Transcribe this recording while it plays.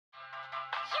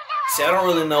See, I don't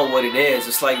really know what it is.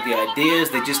 It's like the ideas,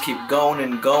 they just keep going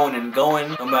and going and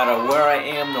going. No matter where I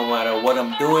am, no matter what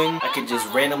I'm doing, I can just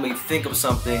randomly think of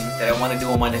something that I want to do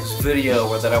in my next video,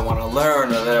 or that I want to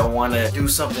learn, or that I want to do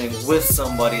something with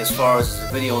somebody as far as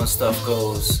this video and stuff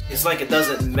goes. It's like it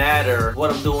doesn't matter what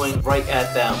I'm doing right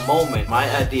at that moment. My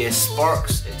idea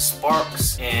sparks, it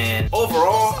sparks, and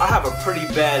overall, I have a pretty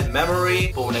bad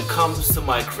memory, but when it comes to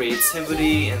my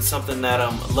creativity and something that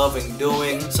I'm loving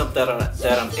doing, something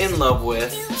that I'm in love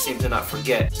with, I seem to not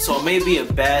forget. So it may be a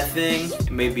bad thing,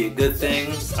 it may be a good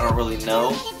thing. I don't really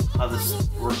know how this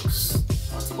works,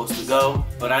 how it's supposed to go,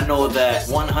 but I know that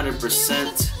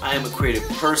 100% I am a creative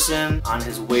person on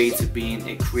his way to being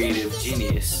a creative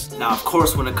genius. Now, of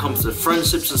course, when it comes to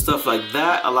friendships and stuff like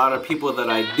that, a lot of people that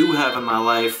I do have in my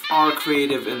life are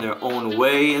creative in their own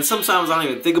way, and sometimes I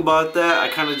don't even think about that. I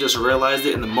kind of just realized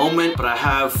it in the moment, but I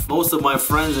have most of my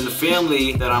friends and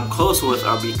family that I'm close with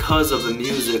are because of the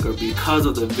music, or because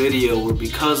of the video, or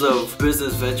because of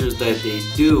business ventures that they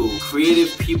do.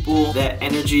 Creative people, that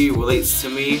energy relates to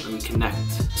me, and we connect.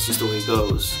 It's just the way it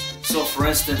goes. So for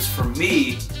instance, for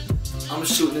me, I'm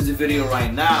shooting this video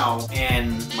right now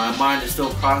and my mind is still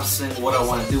processing what I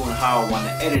want to do and how I want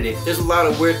to edit it. There's a lot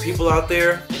of weird people out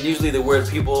there, and usually the weird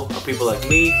people are people like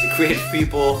me, the creative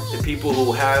people, the people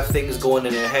who have things going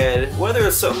in their head. Whether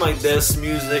it's something like this,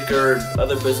 music, or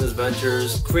other business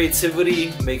ventures,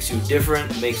 creativity makes you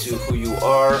different, makes you who you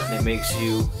are, and it makes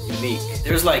you unique.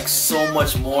 There's like so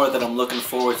much more that I'm looking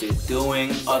forward to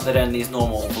doing other than these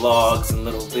normal vlogs and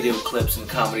little video clips and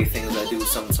comedy things I do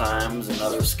sometimes, and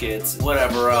other skits,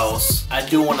 whatever else. I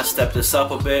do want to step this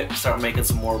up a bit, start making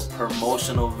some more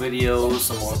promotional videos,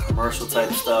 some more commercial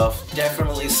type stuff,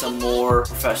 definitely some more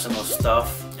professional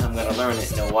stuff. And I'm gonna learn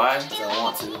it. You know why? Because I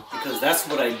want to. Because that's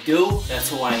what I do, that's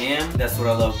who I am, that's what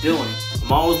I love doing.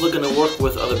 I'm always looking to work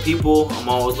with other people, I'm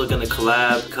always looking to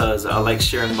collab because I like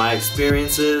sharing my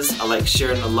experiences, I like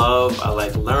sharing the love, I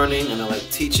like learning, and I like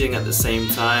teaching at the same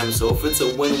time. So if it's a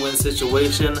win-win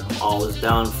situation, I'm always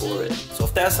down for it. So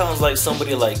if that sounds like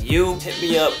somebody like you, hit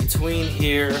me up between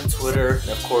here, Twitter,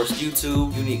 and of course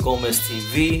YouTube,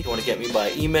 UniqueGomezTV. If you want to get me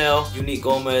by email,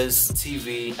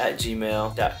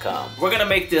 UniqueGomezTV@gmail.com. We're gonna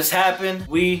make this happen.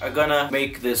 We are gonna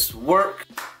make this work.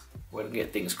 We're gonna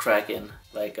get things cracking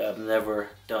like I've never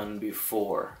done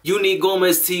before. Unique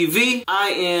Gomez TV. I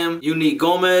am Unique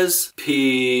Gomez.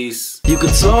 Peace. You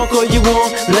can talk all you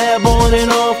want, lab on and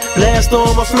off, blast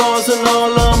all my flaws, and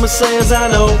all I'ma say is I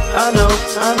know.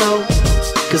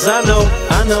 Cause I know.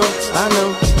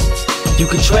 You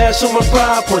can trash on my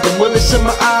pride, point the bullets in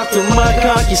my eye, through my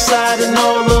cocky side, and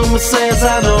all I'ma say is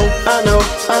I know.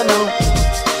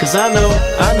 Cause I know.